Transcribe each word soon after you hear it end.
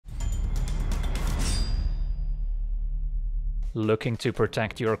Looking to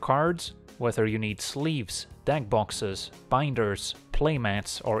protect your cards? Whether you need sleeves, deck boxes, binders,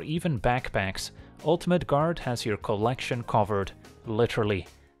 playmats, or even backpacks, Ultimate Guard has your collection covered. Literally.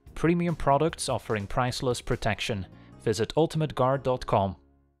 Premium products offering priceless protection. Visit ultimateguard.com.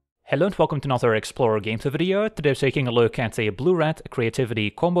 Hello and welcome to another Explorer Games video. Today we're taking a look at a Blue-Red Creativity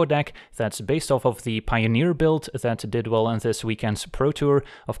combo deck that's based off of the Pioneer build that did well in this weekend's Pro Tour.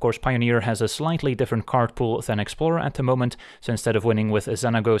 Of course, Pioneer has a slightly different card pool than Explorer at the moment, so instead of winning with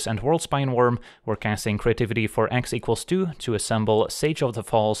Xenagos and Worldspine Worm, we're casting Creativity for X equals 2 to assemble Sage of the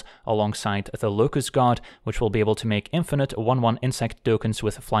Falls alongside the Locust God, which will be able to make infinite 1/1 insect tokens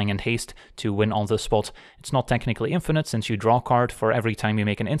with Flying and Haste to win on the spot. It's not technically infinite since you draw a card for every time you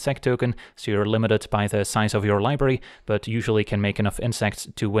make an insect token, so you're limited by the size of your library, but usually can make enough insects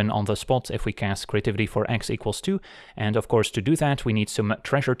to win on the spot if we cast Creativity for X equals 2. And of course, to do that, we need some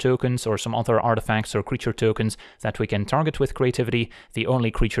treasure tokens or some other artifacts or creature tokens that we can target with Creativity. The only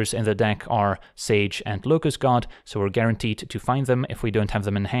creatures in the deck are Sage and Locust God, so we're guaranteed to find them if we don't have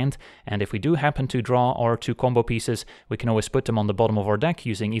them in hand. And if we do happen to draw our two combo pieces, we can always put them on the bottom of our deck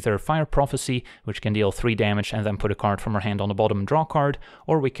using either Fire Prophecy, which can deal 3 damage and then put a card from our hand on the bottom and draw a card,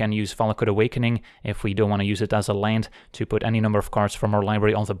 or we can use Valakut Awakening if we don't want to use it as a land to put any number of cards from our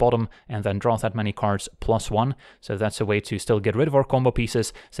library on the bottom and then draw that many cards +1. So that's a way to still get rid of our combo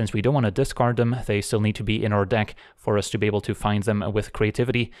pieces. Since we don't want to discard them, they still need to be in our deck for us to be able to find them with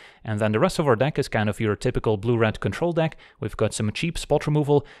Creativity. And then the rest of our deck is kind of your typical blue-red control deck. We've got some cheap spot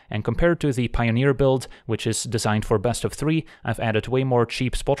removal, and compared to the Pioneer build, which is designed for best of 3, I've added way more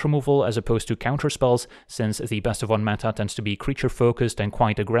cheap spot removal as opposed to counter spells, since the best of 1 meta tends to be creature focused and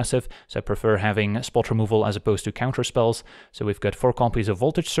quite aggressive, so I prefer having spot removal as opposed to counter spells. So we've got 4 copies of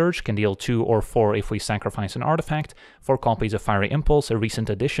Voltage Surge, can deal 2 or 4 if we sacrifice an artifact, 4 copies of Fiery Impulse, a recent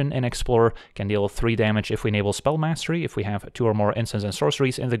addition in Explorer, can deal 3 damage if we enable Spell Mastery, if we have 2 or more instants and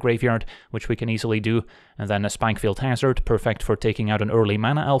sorceries in the graveyard, which we can easily do, and then a Spikefield Hazard, perfect for taking out an early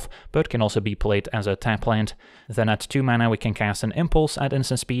mana elf, but can also be played as a tap land. Then at 2 mana we can cast an Impulse at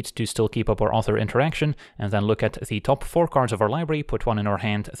instant speed to still keep up our author interaction, and then look at the top 4 cards of our library, put 1 in our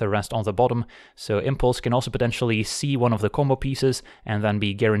hand, the rest on the bottom. So Impulse can also potentially see one of the combo pieces and then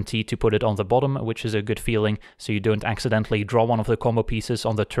be guaranteed to put it on the bottom, which is a good feeling, so you don't accidentally draw one of the combo pieces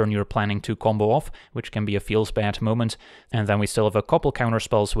on the turn you're planning to combo off, which can be a feels bad moment. And then we still have a couple counter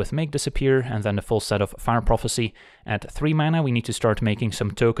spells with Make Disappear, and then the full set of Fire Prophecy. At 3 mana we need to start making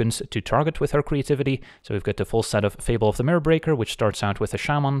some tokens to target with our Creativity, so we've got the full set of Fable of the Mirror Breaker, which starts out with a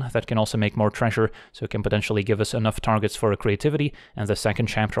Shaman that can also make more treasure, so it can potentially give us enough targets for a Creativity, and the second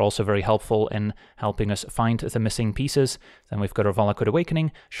chapter also very helpful in helping us find the missing pieces. Then we've got our Valakut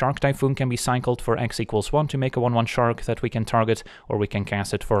Awakening. Shark Typhoon can be cycled for X equals 1 to make a 1/1 shark that we can target, or we can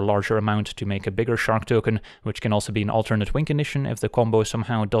cast it for a larger amount to make a bigger shark token, which can also be an alternate win condition if the combo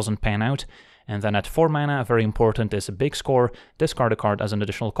somehow doesn't pan out. And then at 4 mana, very important is a big score, discard a card as an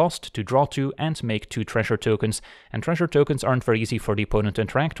additional cost to draw 2 and make 2 treasure tokens. And treasure tokens aren't very easy for the opponent to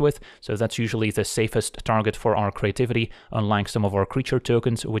interact with, so that's usually the safest target for our Creativity, unlike some of our creature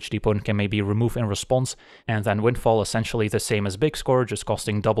tokens, which the opponent can maybe remove in response. And then Windfall essentially the same as big score, just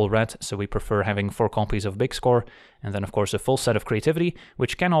costing double red, so we prefer having 4 copies of big score. And then of course a full set of Creativity,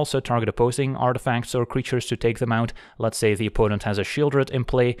 which can also target opposing artifacts or creatures to take them out. Let's say the opponent has a Shieldred in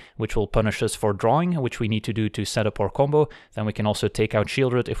play, which will punish us for drawing, which we need to do to set up our combo. Then we can also take out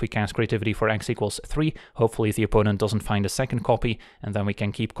Shieldred if we cast Creativity for X equals 3. Hopefully the opponent doesn't find a second copy, and then we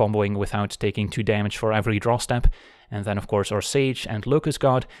can keep comboing without taking 2 damage for every draw step. And then of course our Sage and Locust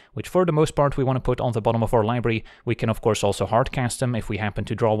God, which for the most part we want to put on the bottom of our library. We can of course also hardcast them if we happen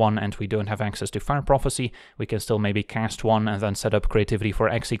to draw 1 and we don't have access to Fire Prophecy. We can still maybe cast 1 and then set up Creativity for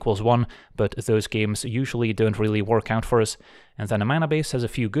X equals 1, but those games usually don't really work out for us. And then a mana base has a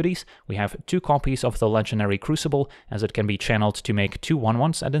few goodies. We have 2 copies of the legendary Crucible, as it can be channeled to make 2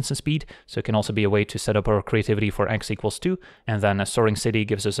 1/1s at instant speed, so it can also be a way to set up our Creativity for X equals 2. And then a Soaring City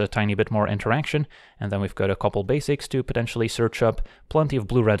gives us a tiny bit more interaction. And then we've got a couple basics to potentially search up, plenty of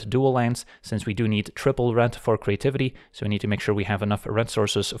blue-red dual lands, since we do need triple red for Creativity, so we need to make sure we have enough red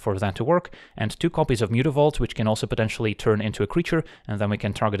sources for that to work. And 2 copies of Mutavault, which can also potentially turn into a creature, and then we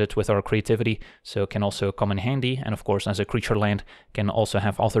can target it with our Creativity, so it can also come in handy. And of course, as a creature land, can also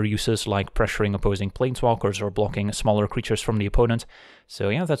have other uses like pressuring opposing planeswalkers or blocking smaller creatures from the opponent. So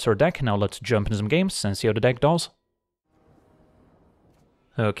yeah, that's our deck. Now let's jump into some games and see how the deck does.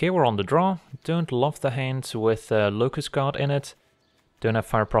 Okay, we're on the draw. Don't love the hand with Locust God in it. Don't have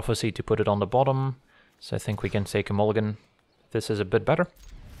Fire Prophecy to put it on the bottom, so I think we can take a mulligan. This is a bit better.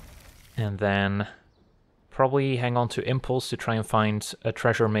 And then probably hang on to Impulse to try and find a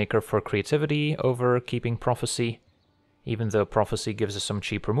treasure maker for Creativity over keeping Prophecy. even though Prophecy gives us some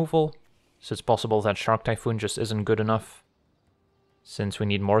cheap removal, so it's possible that Shark Typhoon just isn't good enough, since we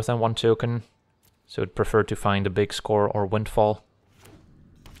need more than one token, so I'd prefer to find a big score or Windfall.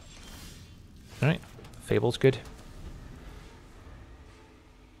 Alright, Fable's good.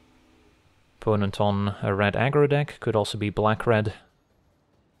 Opponent on a red aggro deck, could also be black-red.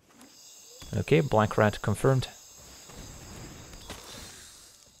 Okay, black-red confirmed.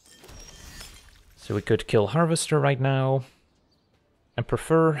 So we could kill Harvester right now. I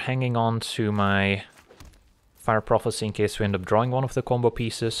prefer hanging on to my Fire Prophecy in case we end up drawing one of the combo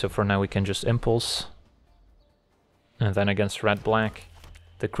pieces, so for now we can just Impulse. And then against red-black,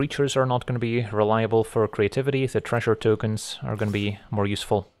 the creatures are not going to be reliable for creativity, the treasure tokens are going to be more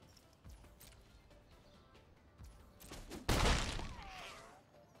useful.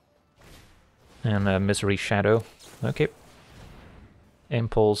 And a Misery Shadow. Okay.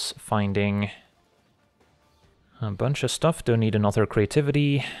 Impulse, finding a bunch of stuff. Don't need another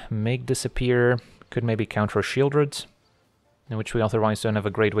creativity. Make disappear. Could maybe counter Shieldred, in which we otherwise don't have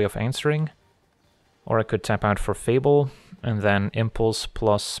a great way of answering. Or I could tap out for Fable, and then Impulse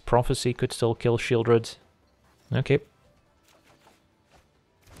plus Prophecy could still kill Shieldred. Okay.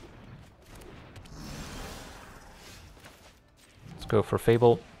 Let's go for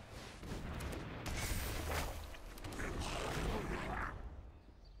Fable.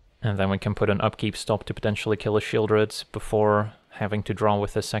 And then we can put an upkeep stop to potentially kill a Shieldred before having to draw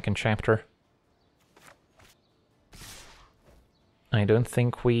with the second chapter. I don't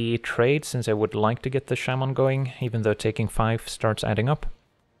think we trade, since I would like to get the Shaman going, even though taking 5 starts adding up.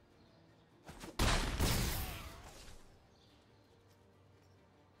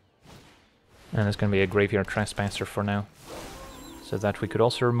 And it's going to be a Graveyard Trespasser for now. So that we could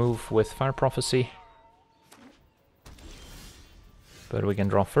also remove with Fire Prophecy. But we can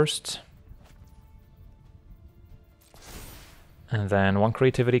draw first. And then one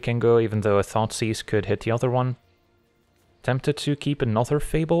creativity can go, even though a Thoughtseize could hit the other one. Tempted to keep another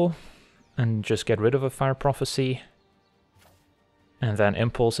Fable and just get rid of a Fire Prophecy. And then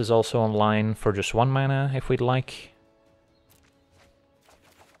Impulse is also online for just 1 mana if we'd like.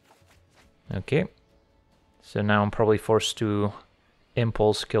 Okay. So now I'm probably forced to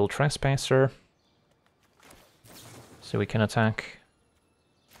Impulse kill Trespasser. So we can attack.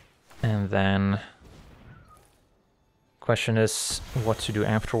 And then question is what to do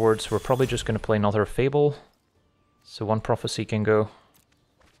afterwards. We're probably just going to play another Fable. So 1 Prophecy can go.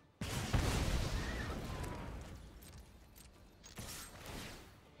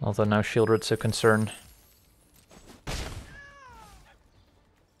 Although now Shieldred's a concern.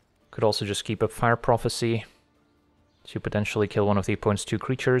 Could also just keep up Fire Prophecy to potentially kill one of the opponent's 2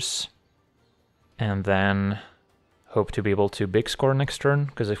 creatures. And then hope to be able to big score next turn,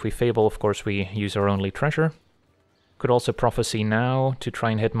 because if we Fable, of course, we use our only treasure. Could also Prophecy now to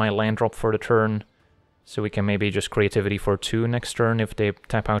try and hit my land drop for the turn, so we can maybe just creativity for 2 next turn if they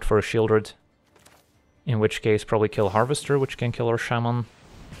tap out for a Shieldred. In which case, probably kill Harvester, which can kill our Shaman.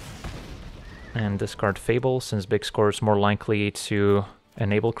 And discard Fable, since big score is more likely to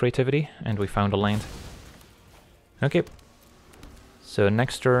enable creativity, and we found a land. Okay. So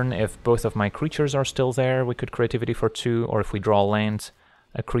next turn, if both of my creatures are still there, we could creativity for 2, or if we draw land,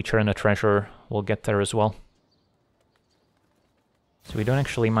 a creature and a treasure will get there as well. So we don't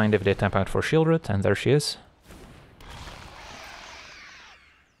actually mind if they tap out for Shieldred, and there she is.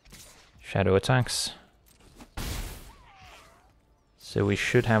 Shadow attacks. So we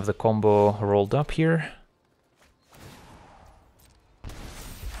should have the combo rolled up here.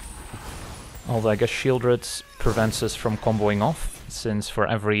 Although I guess Shieldred prevents us from comboing off, since for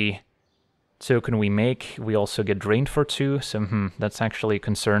every token we make, we also get drained for 2, so that's actually a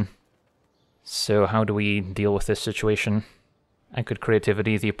concern. So how do we deal with this situation? I could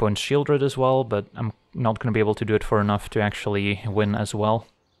creativity the opponent's Shieldred as well, but I'm not going to be able to do it for enough to actually win as well.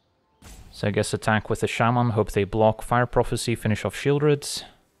 So I guess attack with the Shaman, hope they block Fire Prophecy, finish off Shieldred.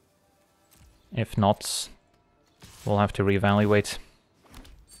 If not, we'll have to reevaluate.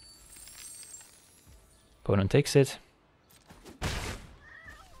 Opponent takes it.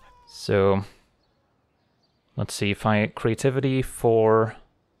 So let's see, if I creativity for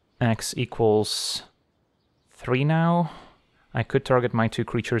X equals 3 now, I could target my 2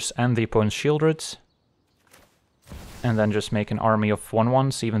 creatures and the opponent's Shieldred, and then just make an army of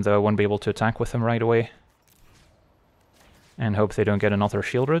 1/1s, even though I won't be able to attack with them right away. And hope they don't get another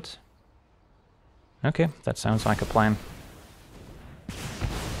Shieldred. Okay, that sounds like a plan.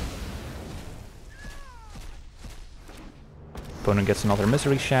 Opponent gets another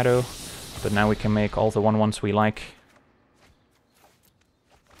Misery Shadow, but now we can make all the 1/1s we like.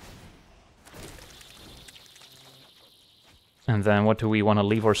 And then what do we want to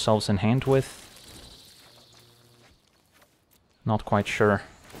leave ourselves in hand with? Not quite sure.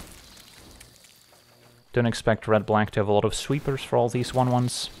 Don't expect red-black to have a lot of sweepers for all these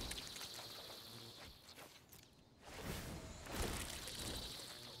 1/1s.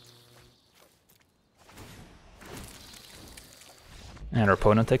 And our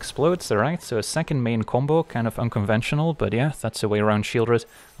opponent explodes, alright, so a second main combo, kind of unconventional, but yeah, that's a way around Shieldred.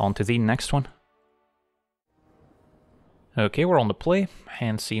 On to the next one. Okay, we're on the play.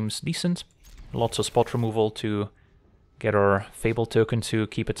 Hand seems decent. Lots of spot removal to get our Fable token to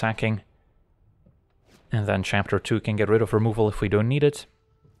keep attacking. And then Chapter 2 can get rid of removal if we don't need it.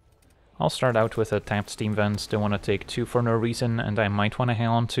 I'll start out with a tapped Steam Vents, don't want to take 2 for no reason, and I might want to hang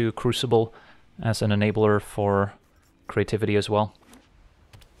on to Crucible as an enabler for creativity as well.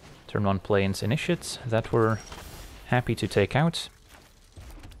 Turn 1 Plains Initiate, that we're happy to take out.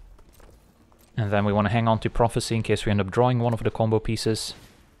 And then we want to hang on to Prophecy in case we end up drawing one of the combo pieces.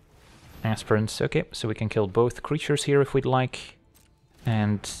 Aspirant, okay, so we can kill both creatures here if we'd like.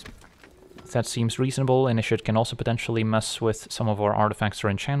 And that seems reasonable. Initiate can also potentially mess with some of our artifacts or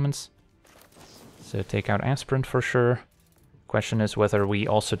enchantments. So take out Aspirant for sure. Question is whether we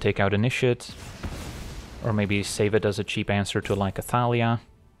also take out Initiate, or maybe save it as a cheap answer to like Athalia.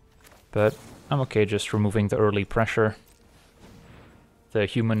 But I'm okay just removing the early pressure. The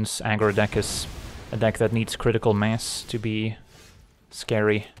humans aggro deck is a deck that needs critical mass to be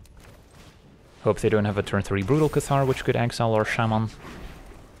scary. Hope they don't have a turn 3 Brutal Cathar, which could exile our Shaman.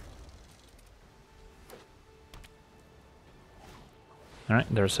 Alright,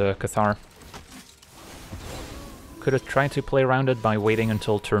 there's a Cathar. Could have tried to play around it by waiting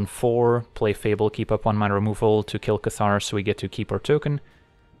until turn 4, play Fable, keep up 1 mana removal to kill Cathar so we get to keep our token.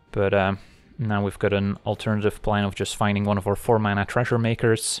 But now we've got an alternative plan of just finding one of our 4 mana treasure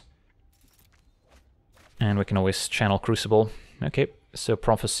makers. And we can always channel Crucible. Okay, so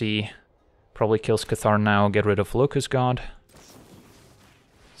Prophecy probably kills Cathar now, get rid of Locust God.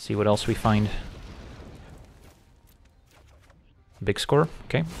 See what else we find. Big score,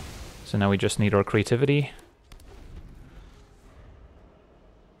 okay. So now we just need our creativity.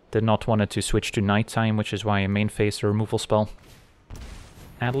 Did not want it to switch to nighttime, which is why I main phase a removal spell.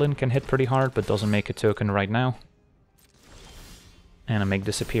 Adeline can hit pretty hard, but doesn't make a token right now. And a Make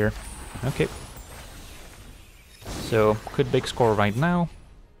Disappear. Okay. So, could big score right now.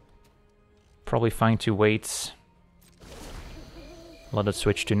 Probably fine to wait. Let it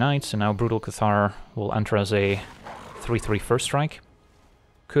switch to night, so now Brutal Cathar will enter as a 3/3 first strike.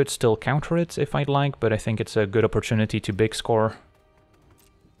 Could still counter it if I'd like, but I think it's a good opportunity to big score.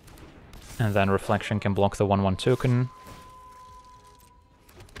 And then Reflection can block the 1/1 token.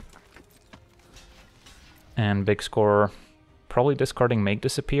 And big score, probably discarding Make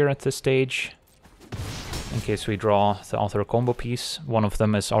Disappear at this stage, in case we draw the other combo piece. One of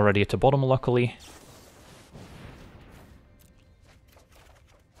them is already at the bottom, luckily.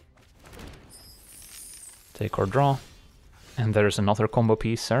 Take our draw. And there's another combo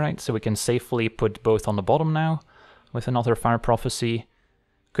piece, alright, so we can safely put both on the bottom now, with another Fire Prophecy.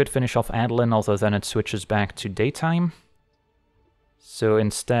 Could finish off Adeline, although then it switches back to daytime. So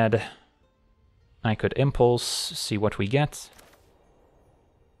instead, I could Impulse, see what we get.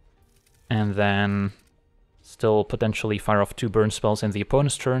 And then still potentially fire off 2 burn spells in the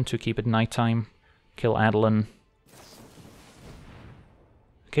opponent's turn to keep it nighttime. Kill Adeline.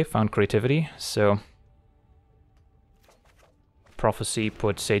 Okay, found creativity, so Prophecy,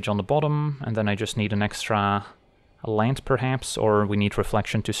 put Sage on the bottom, and then I just need an extra land perhaps, or we need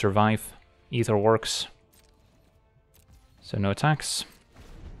Reflection to survive. Either works. So no attacks.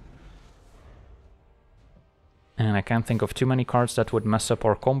 And I can't think of too many cards that would mess up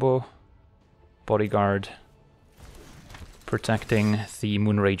our combo. Bodyguard, protecting the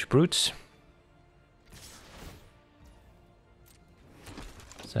Moonrage Brutes.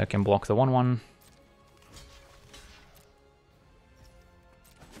 So I can block the 1/1.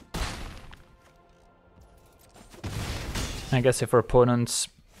 I guess if our opponent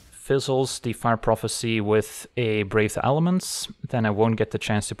fizzles the Fire Prophecy with a Brave the Elements, then I won't get the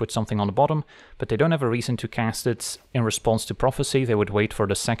chance to put something on the bottom, but they don't have a reason to cast it in response to Prophecy. They would wait for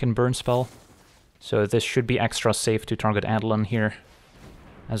the second burn spell. So this should be extra safe to target Adeline here,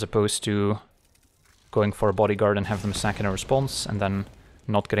 as opposed to going for a Bodyguard and have them sack in a response, and then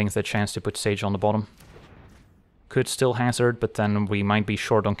not getting the chance to put Sage on the bottom. Could still hazard, but then we might be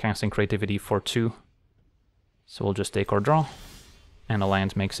short on casting Creativity for 2. So we'll just take our draw, and a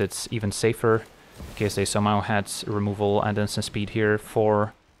land makes it even safer, in case they somehow had removal at instant speed here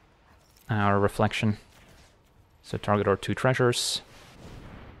for our Reflection. So target our 2 treasures,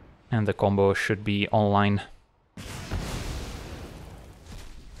 and the combo should be online.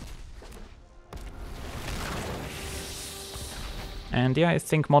 And yeah, I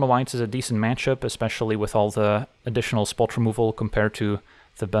think mono white is a decent matchup, especially with all the additional spot removal compared to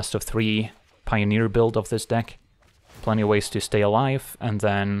the best of 3 Pioneer build of this deck. Plenty of ways to stay alive, and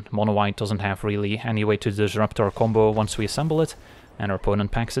then mono white doesn't have really any way to disrupt our combo once we assemble it, and our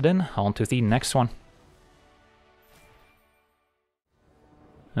opponent packs it in. On to the next one.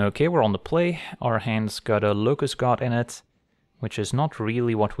 Okay, we're on the play. Our hand's got a Locust God in it, which is not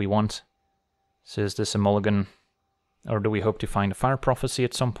really what we want. So is this a mulligan? Or do we hope to find a Fire Prophecy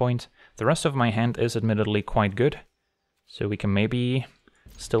at some point? The rest of my hand is admittedly quite good, so we can maybe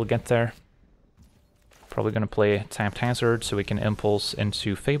still get there. Probably gonna play Tapped Hazard so we can impulse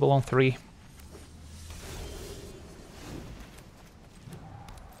into Fable on 3.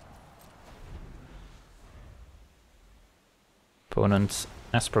 Opponent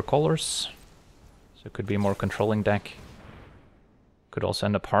Esper Colors, so it could be a more controlling deck. Could also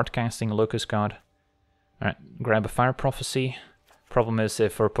end up hardcasting Locust God. Alright, grab a Fire Prophecy. Problem is,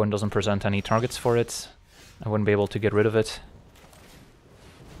 if our opponent doesn't present any targets for it, I wouldn't be able to get rid of it.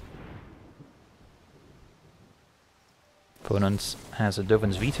 Opponent has a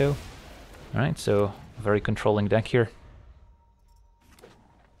Dovin's Veto. Alright, so very controlling deck here.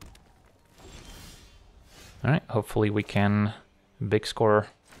 Alright, hopefully we can big score.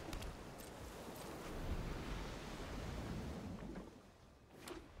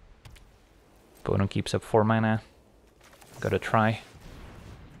 Opponent keeps up 4 mana. Gotta try.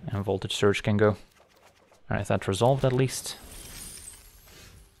 And Voltage Surge can go. Alright, that's resolved at least.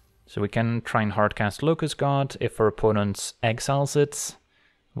 So we can try and hardcast Locust God. If our opponent exiles it,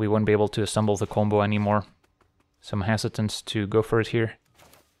 we won't be able to assemble the combo anymore. So I'm hesitant to go for it here.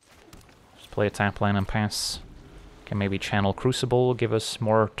 Just play a tap land and pass. Can maybe channel Crucible, give us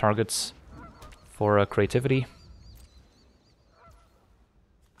more targets for creativity.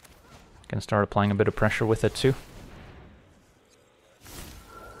 Can start applying a bit of pressure with it too.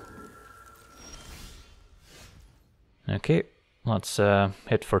 Okay, let's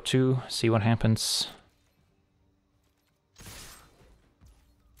hit for 2, see what happens.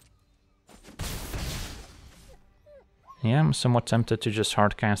 Yeah, I'm somewhat tempted to just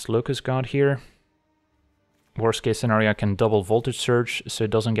hardcast Locust God here. Worst case scenario, I can double Voltage Surge so it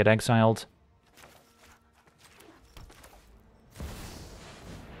doesn't get exiled.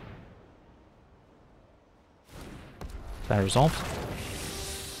 That resolved.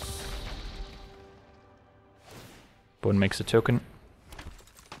 Opponent makes a token.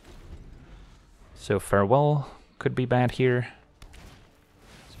 So Farewell could be bad here.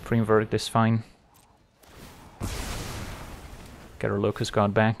 Supreme Verdict is fine. Get our Locust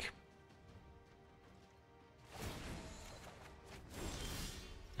God back.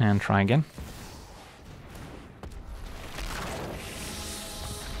 And try again.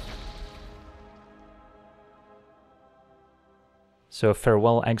 So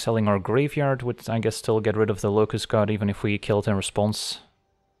Farewell exiling our graveyard would, I guess, still get rid of the Locust God even if we killed in response.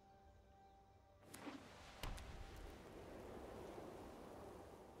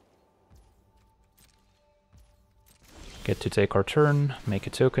 Get to take our turn, make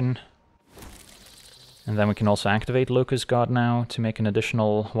a token. And then we can also activate Locust God now to make an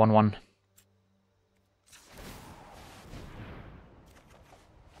additional 1/1.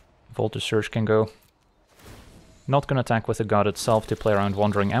 Voltage Surge can go. Not gonna attack with the god itself to play around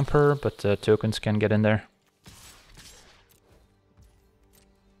Wandering Emperor, but tokens can get in there.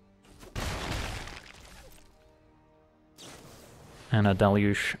 And a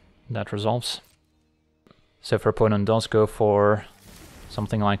Deluge, that resolves. So if our opponent does go for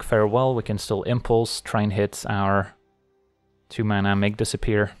something like Farewell, we can still Impulse, try and hit our 2 mana, make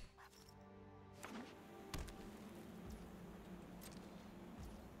disappear.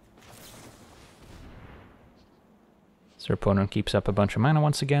 So our opponent keeps up a bunch of mana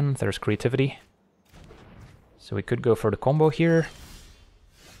once again. There's Creativity. So we could go for the combo here.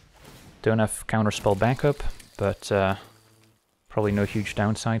 Don't have counterspell backup, but probably no huge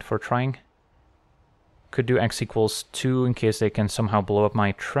downside for trying. Could do X equals 2 in case they can somehow blow up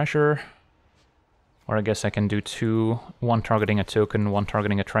my treasure. Or I guess I can do 2, 1 targeting a token, 1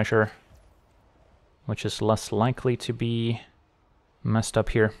 targeting a treasure. Which is less likely to be messed up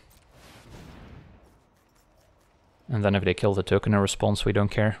here. And then if they kill the token in response, we don't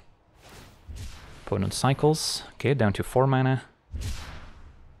care. Opponent cycles. Okay, down to 4 mana.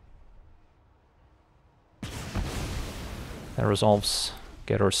 That resolves.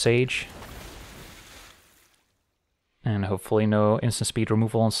 Get our Sage. And hopefully no instant speed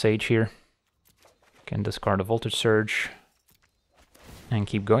removal on Sage here. Can discard a Voltage Surge. And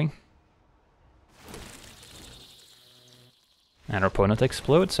keep going. And our opponent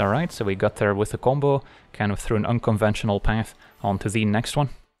explodes, alright, so we got there with the combo, kind of through an unconventional path, on to the next one.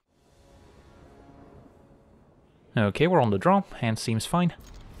 Okay, we're on the draw, hand seems fine.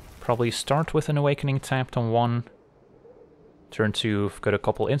 Probably start with an Awakening tapped on 1. Turn 2, we've got a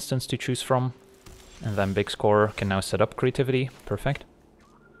couple instants to choose from. And then Big Score can now set up Creativity, perfect.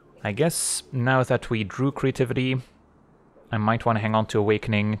 I guess now that we drew Creativity, I might want to hang on to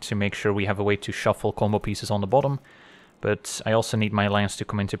Awakening to make sure we have a way to shuffle combo pieces on the bottom. But I also need my lands to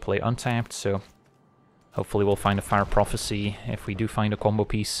come into play untapped, so hopefully we'll find a Fire Prophecy if we do find a combo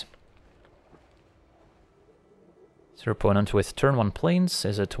piece. So our opponent with turn 1 planes,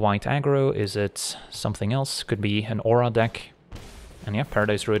 is it white aggro, is it something else? Could be an aura deck. And yeah,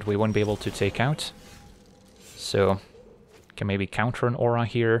 Paradise Druid we won't be able to take out. So, can maybe counter an aura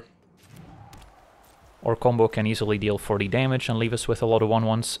here. Or combo can easily deal 40 damage and leave us with a lot of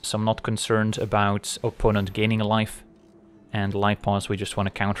 1/1s, so I'm not concerned about opponent gaining a life. And Light Pause we just want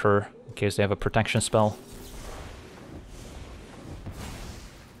to counter in case they have a protection spell.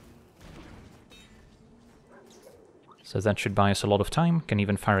 So that should buy us a lot of time. Can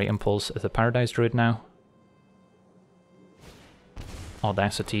even Fiery Impulse the Paradise Druid now.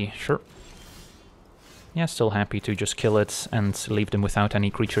 Audacity, sure. Yeah, still happy to just kill it and leave them without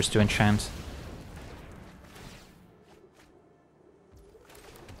any creatures to enchant.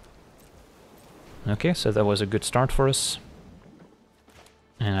 Okay, so that was a good start for us.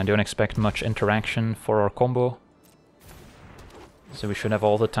 And I don't expect much interaction for our combo. So we should have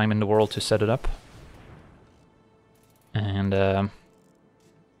all the time in the world to set it up. And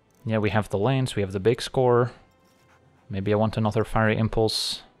yeah, we have the lands, we have the Big Score. Maybe I want another Fiery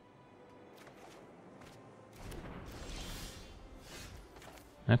Impulse.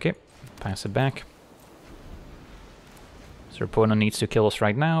 Okay, pass it back. So our opponent needs to kill us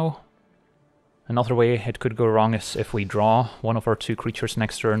right now. Another way it could go wrong is if we draw one of our 2 creatures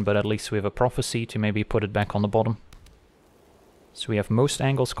next turn, but at least we have a Prophecy to maybe put it back on the bottom. So we have most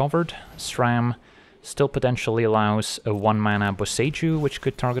angles covered. SRAM still potentially allows a 1-mana Boseiju, which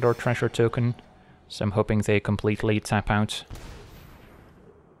could target our treasure token. So I'm hoping they completely tap out.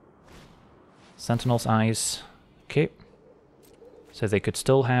 Sentinel's Eyes. Okay. So they could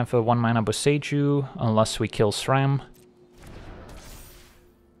still have a 1-mana Boseiju, unless we kill SRAM.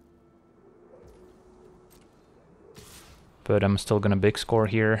 But I'm still gonna Big Score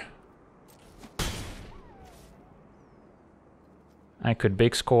here. I could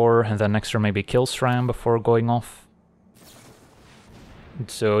Big Score and then next turn maybe kill SRAM before going off.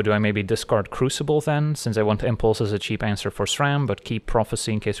 So do I maybe discard Crucible then, since I want Impulse as a cheap answer for SRAM, but keep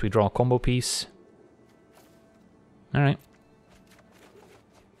Prophecy in case we draw a combo piece? Alright.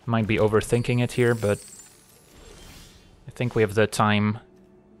 Might be overthinking it here, but I think we have the time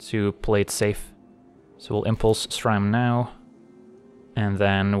to play it safe. So we'll Impulse SRAM now, and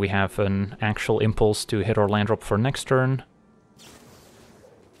then we have an actual Impulse to hit our land drop for next turn.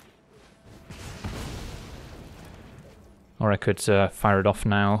 Or I could fire it off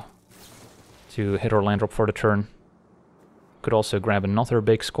now to hit our land drop for the turn. Could also grab another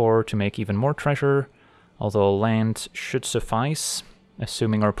Big Score to make even more treasure, although land should suffice,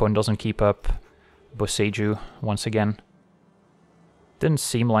 assuming our opponent doesn't keep up Boseiju once again. Didn't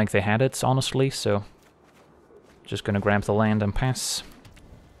seem like they had it, honestly, so just gonna grab the land and pass.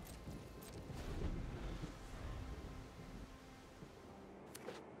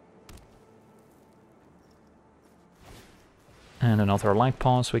 And another Light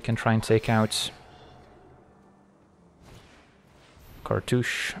Pause we can try and take out.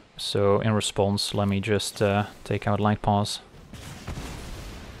 Cartouche. So in response, let me just take out Light Pause.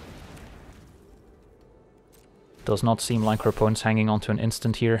 Does not seem like our opponent's hanging on to an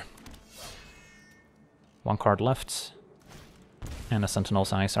instant here. 1 card left. And a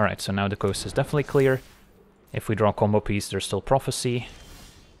Sentinel's Eyes. Alright, so now the coast is definitely clear. If we draw a combo piece, there's still Prophecy.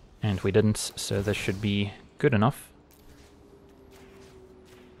 And we didn't, so this should be good enough.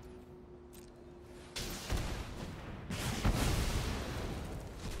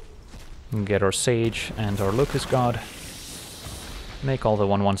 Get our Sage and our Locust God. Make all the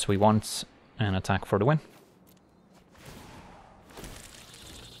 1/1s we want and attack for the win.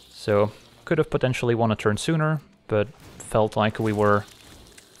 So, could have potentially won a turn sooner, but felt like we were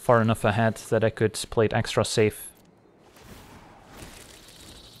far enough ahead that I could play it extra safe.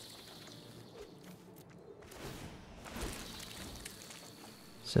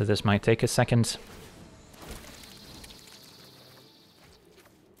 So this might take a second.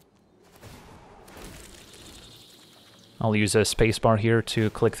 I'll use a spacebar here to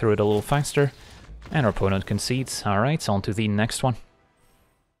click through it a little faster. And our opponent concedes. Alright, on to the next one.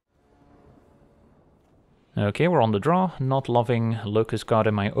 Okay, we're on the draw. Not loving Locust God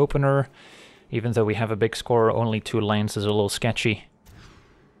in my opener. Even though we have a big score, only 2 lands is a little sketchy.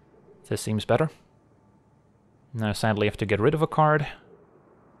 This seems better. Now sadly I have to get rid of a card.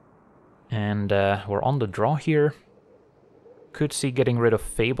 And we're on the draw here. Could see getting rid of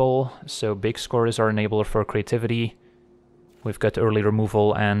Fable, so big score is our enabler for creativity. We've got early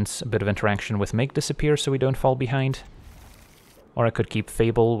removal and a bit of interaction with Make Disappear so we don't fall behind. Or I could keep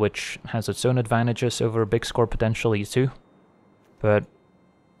Fable, which has its own advantages over big score potentially too. But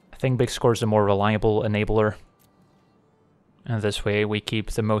I think big score is a more reliable enabler. And this way we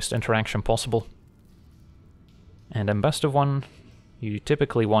keep the most interaction possible. And in best of one, you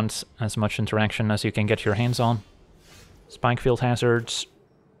typically want as much interaction as you can get your hands on. Spikefield Hazards,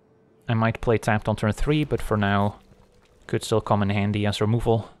 I might play tapped on turn 3, but for now could still come in handy as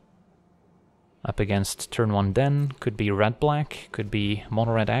removal. Up against turn 1 Den, could be red-black, could be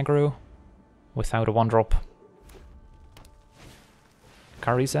mono-red aggro without a 1-drop.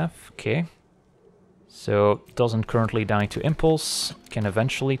 Karizev, okay. So doesn't currently die to Impulse, can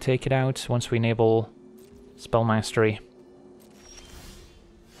eventually take it out once we enable Spell Mastery.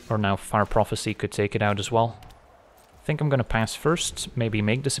 Or now Fire Prophecy could take it out as well. I think I'm gonna pass first, maybe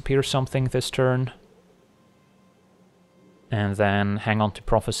Make Disappear something this turn. And then hang on to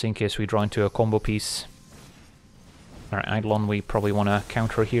Prophecy in case we draw into a combo piece. Alright, Eidolon we probably want to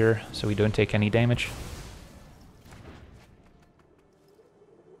counter here so we don't take any damage.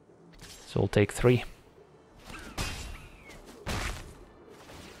 So we'll take 3.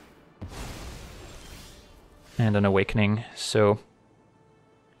 And an Awakening, so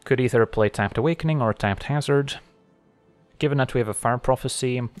could either play tapped Awakening or tapped Hazard. Given that we have a Fire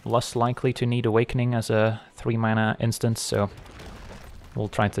Prophecy, I'm less likely to need Awakening as a 3-mana instance, so we'll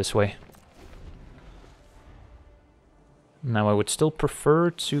try it this way. Now I would still prefer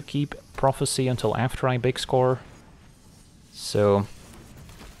to keep Prophecy until after I big score. So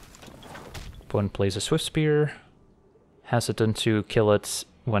opponent plays a Swift Spear, hesitant to kill it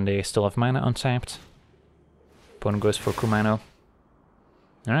when they still have mana untapped. Opponent goes for Kumano.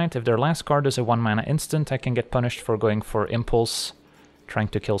 Alright, if their last card is a 1-mana instant, I can get punished for going for Impulse, trying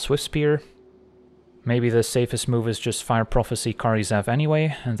to kill Swift Spear. Maybe the safest move is just Fire Prophecy Karizev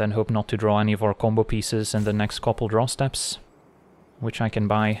anyway, and then hope not to draw any of our combo pieces in the next couple draw steps, which I can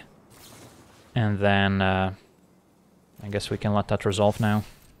buy. And then I guess we can let that resolve now.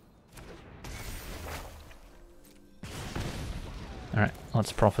 Alright,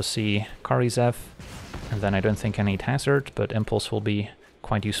 let's Prophecy Karizev, and then I don't think I need Hazard, but Impulse will be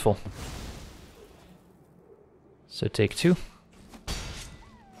quite useful. So take 2.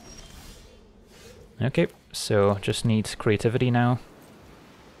 Okay, so just need creativity now.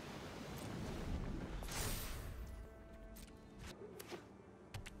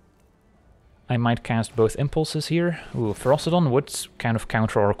 I might cast both Impulses here. Ooh, Ferocidon would kind of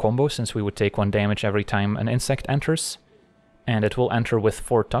counter our combo since we would take 1 damage every time an insect enters. And it will enter with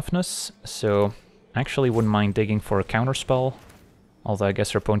 4 toughness, so I actually wouldn't mind digging for a counterspell. Although I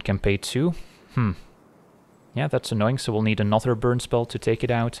guess our opponent can pay 2. Yeah, that's annoying, so we'll need another burn spell to take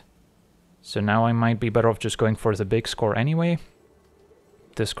it out. So now I might be better off just going for the big score anyway.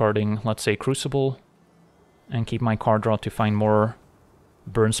 Discarding, let's say, Crucible. And keep my card draw to find more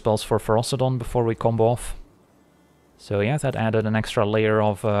burn spells for Ferocidon before we combo off. So yeah, that added an extra layer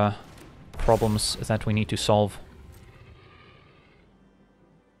of problems that we need to solve.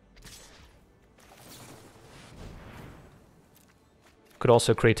 Could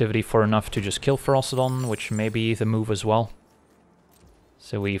also creativity for enough to just kill Ferocidon, which may be the move as well.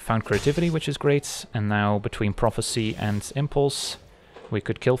 So we found creativity, which is great, and now between Prophecy and Impulse, we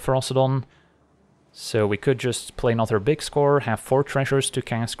could kill Ferocidon. So we could just play another big score, have 4 treasures to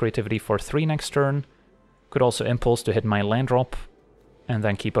cast creativity for 3 next turn. Could also Impulse to hit my land drop, and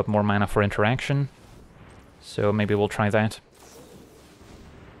then keep up more mana for interaction. So maybe we'll try that.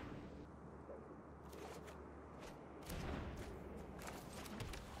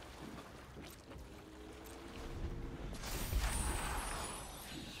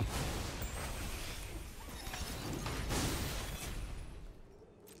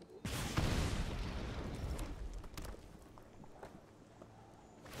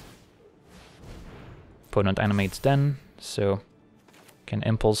 Opponent animates Den, so can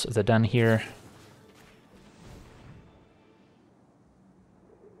Impulse the Den here.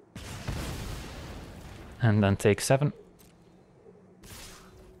 And then take 7.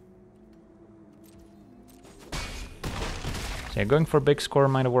 So yeah, going for a big score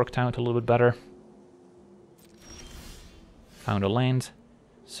might have worked out a little bit better. Found a land.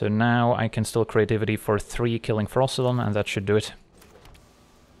 So now I can still creativity for 3 killing Ferocidon, and that should do it.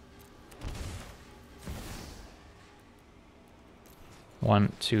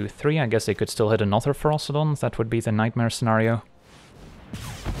 1, 2, 3. I guess they could still hit another Ferocidon. That would be the nightmare scenario.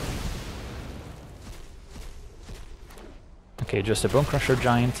 Okay, just a Bone Crusher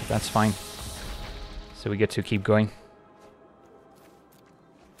Giant. That's fine. So we get to keep going.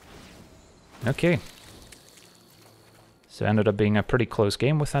 Okay. So it ended up being a pretty close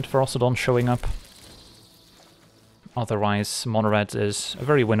game with that Ferocidon showing up. Otherwise, Mono Red is a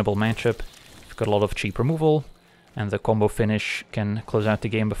very winnable matchup. You've got a lot of cheap removal, and the combo finish can close out the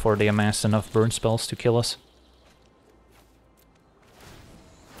game before they amass enough burn spells to kill us.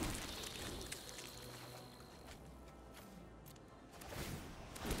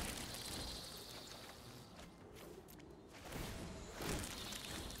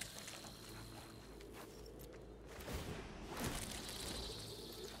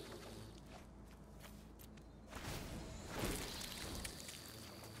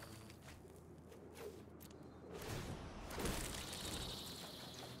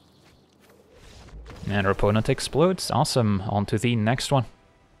 And our opponent explodes. Awesome. On to the next one.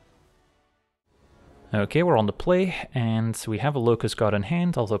 Okay, we're on the play, and we have a Locust God in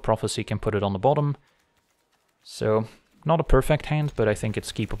hand, although Prophecy can put it on the bottom. So, not a perfect hand, but I think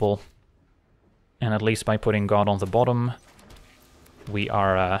it's keepable. And at least by putting God on the bottom, we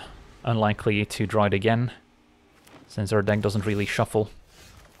are unlikely to draw it again, since our deck doesn't really shuffle.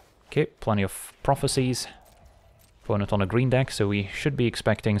 Okay, plenty of Prophecies. Opponent on a green deck, so we should be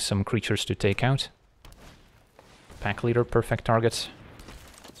expecting some creatures to take out. Pack Leader, perfect target.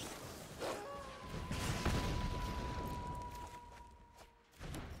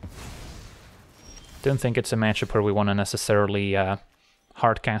 Don't think it's a matchup where we want to necessarily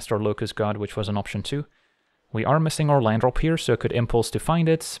hardcast our Locust God, which was an option too. We are missing our land drop here, so it could impulse to find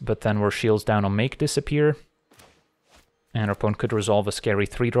it, but then we're shields down on Make disappear. And our opponent could resolve a scary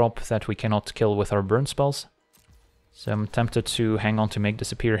 3-drop that we cannot kill with our burn spells. So I'm tempted to hang on to Make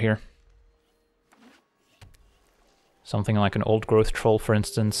disappear here. Something like an Old Growth Troll, for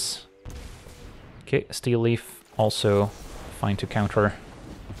instance. Okay, Steel Leaf, also fine to counter.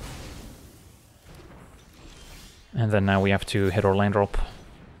 And then now we have to hit our land drop.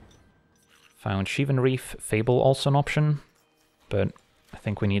 Found Sheevan Reef, Fable also an option, but I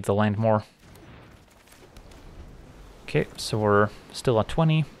think we need the land more. Okay, so we're still at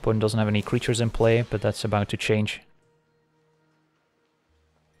 20. Opponent doesn't have any creatures in play, but that's about to change.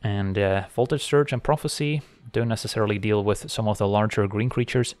 And Voltage Surge and Prophecy don't necessarily deal with some of the larger green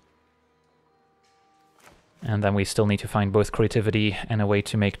creatures. And then we still need to find both Creativity and a way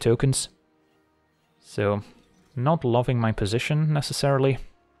to make tokens. So, not loving my position necessarily.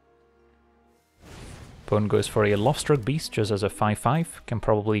 Opponent goes for a Lovestruck Beast just as a 5/5. Can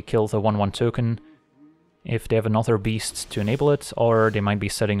probably kill the 1/1 token if they have another beast to enable it, or they might be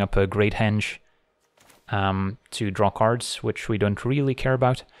setting up a Great Henge to draw cards, which we don't really care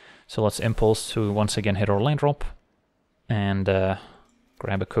about. So let's impulse to once again hit our land drop and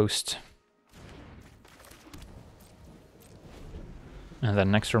grab a coast. And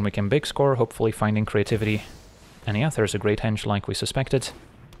then next turn we can big score, hopefully finding Creativity. And yeah, there's a Great Henge like we suspected.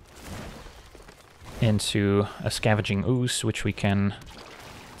 Into a Scavenging Ooze, which we can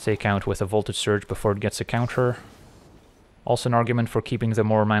take out with a Voltage Surge before it gets a counter. Also an argument for keeping the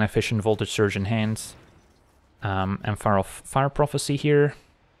more mana-efficient Voltage Surge in hand. And fire off Fire Prophecy here,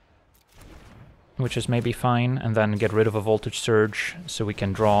 which is maybe fine, and then get rid of a Voltage Surge so we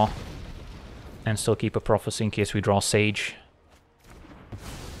can draw and still keep a Prophecy in case we draw Sage.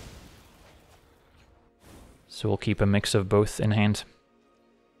 So we'll keep a mix of both in hand.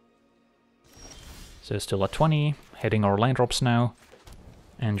 So still at 20, hitting our land drops now,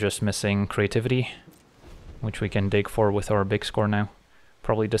 and just missing Creativity, which we can dig for with our big score now.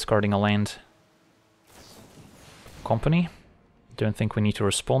 Probably discarding a land. Company. Don't think we need to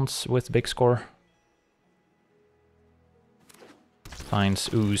respond with big score. Finds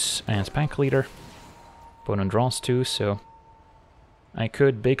Ooze and Pack Leader. Opponent draws 2, so I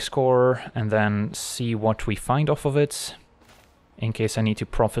could big score and then see what we find off of it, in case I need to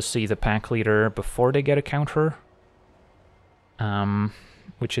Prophecy the Pack Leader before they get a counter,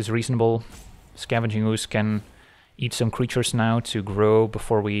 which is reasonable. Scavenging Ooze can eat some creatures now to grow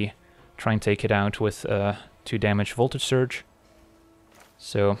before we try and take it out with 2 damage Voltage Surge.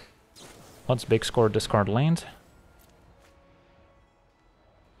 So let's big score, discard land.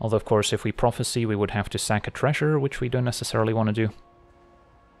 Although of course if we Prophecy we would have to sack a treasure, which we don't necessarily want to do.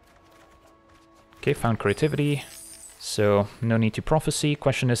 Okay, found Creativity, so no need to Prophecy.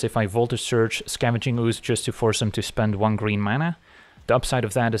 Question is if I Voltage Surge Scavenging Ooze just to force them to spend 1 green mana. The upside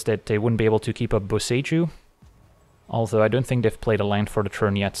of that is that they wouldn't be able to keep up Boseiju, although I don't think they've played a land for the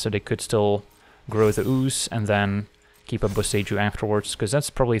turn yet, so they could still grow the Ooze and then keep a Boseiju afterwards, because that's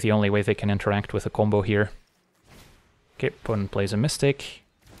probably the only way they can interact with the combo here. Okay, opponent plays a Mystic.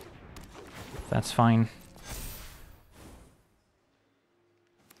 That's fine.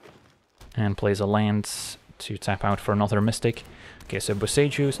 And plays a land to tap out for another Mystic. Okay, so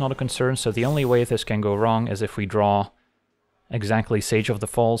Boseiju is not a concern, so the only way this can go wrong is if we draw exactly Sage of the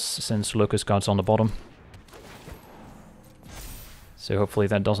Falls, since Locust God's on the bottom. So hopefully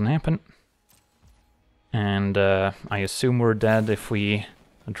that doesn't happen. And I assume we're dead if we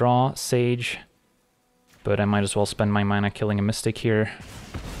draw Sage, but I might as well spend my mana killing a Mystic here.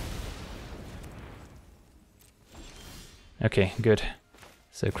 Okay, good.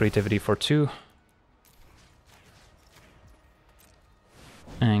 So creativity for 2.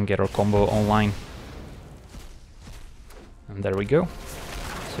 And get our combo online. And there we go.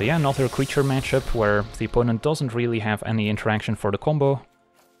 So yeah, another creature matchup where the opponent doesn't really have any interaction for the combo.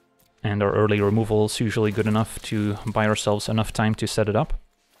 And our early removal is usually good enough to buy ourselves enough time to set it up.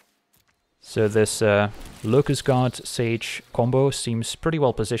 So this Locust God Sage combo seems pretty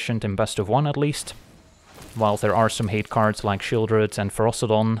well positioned in best of 1 at least. While there are some hate cards like Shieldred and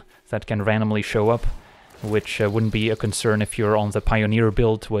Ferocidon that can randomly show up, which wouldn't be a concern if you're on the Pioneer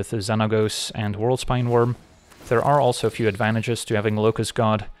build with Xenagos and Worldspine Worm. There are also a few advantages to having Locust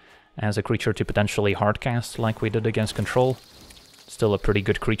God as a creature to potentially hardcast like we did against Control. Still a pretty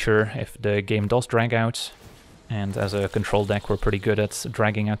good creature if the game does drag out, and as a control deck we're pretty good at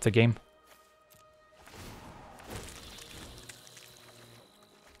dragging out the game.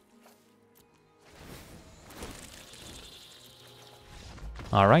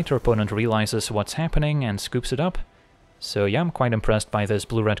 Alright, our opponent realizes what's happening and scoops it up. So yeah, I'm quite impressed by this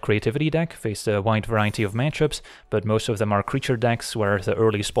blue-red creativity deck. Faced a wide variety of matchups, but most of them are creature decks where the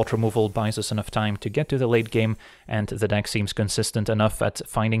early spot removal buys us enough time to get to the late game, and the deck seems consistent enough at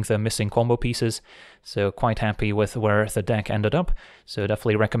finding the missing combo pieces. So quite happy with where the deck ended up. So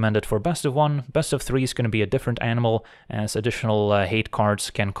definitely recommend it for best of 1. Best of 3 is going to be a different animal, as additional hate cards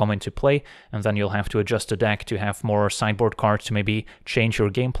can come into play, and then you'll have to adjust the deck to have more sideboard cards to maybe change your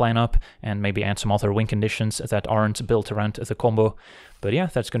game plan up, and maybe add some other win conditions that aren't built around the combo. But yeah,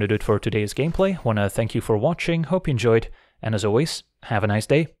 that's going to do it for today's gameplay. Want to thank you for watching, hope you enjoyed, and as always, have a nice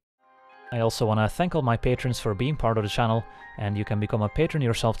day. I also want to thank all my patrons for being part of the channel, and you can become a patron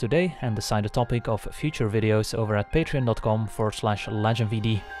yourself today and decide the topic of future videos over at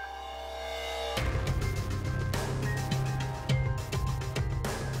patreon.com/legendvd.